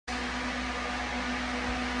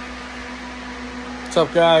What's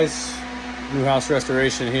up, guys? Newhouse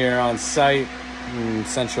Restoration here on site in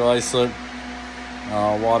Central Islip.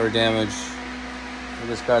 Water damage I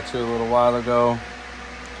just got to a little while ago.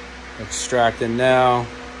 Extracting now.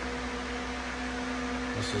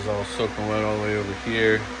 This is all soaking wet all the way over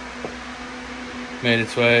here. Made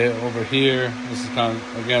its way over here. This is kind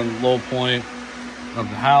of, again, low point of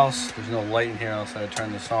the house. There's no light in here else I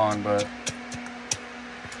turn this on, but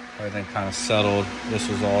everything kind of settled. This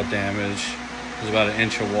was all damaged. There's about an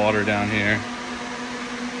inch of water down here.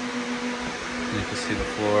 You can see the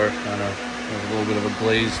floor kind of has a little bit of a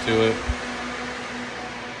glaze to it.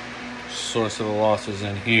 Source of the loss is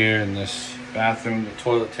in here in this bathroom. The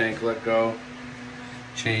toilet tank let go.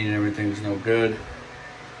 Chain and everything's no good.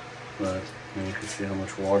 But you can see how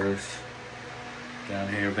much water's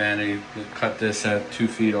down here. Vanity cut this at 2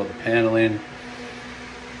 feet. All the paneling,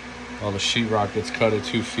 all the sheetrock gets cut at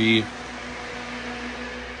 2 feet.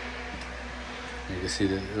 You can see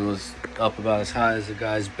that it was up about as high as the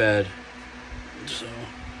guy's bed. So, I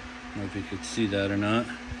don't know if you could see that or not.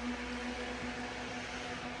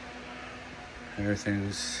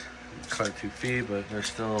 Everything's cut at 2 feet, but there's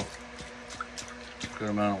still a good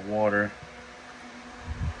amount of water.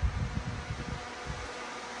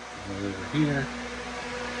 Over here,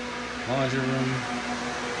 laundry room,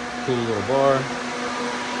 cool little bar,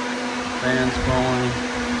 fans going.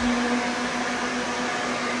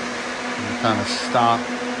 Kind of stop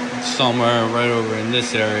somewhere right over in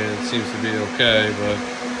this area. It seems to be okay, but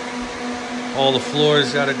all the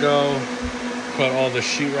floors got to go. Cut all the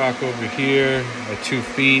sheetrock over here at 2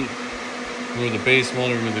 feet. Remove the base mold,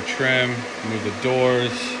 remove the trim, remove the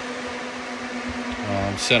doors.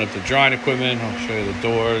 Set up the drying equipment. I'll show you the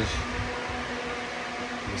doors.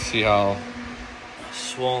 You can see how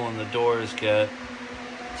swollen the doors get.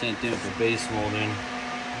 Same thing with the base molding.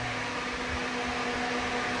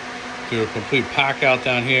 Do a complete pack out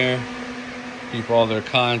down here. Keep all their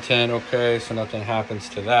content okay, so nothing happens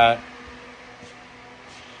to that.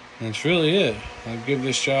 And that's really it. I'll give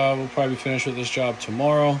this job, we'll probably finish with this job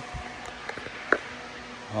tomorrow.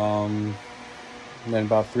 And then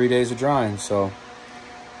about 3 days of drying. So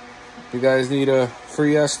if you guys need a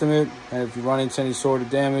free estimate, and if you run into any sort of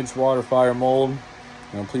damage, water, fire, mold,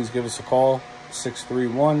 please give us a call,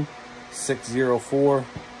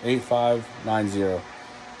 631-604-8590.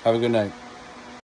 Have a good night.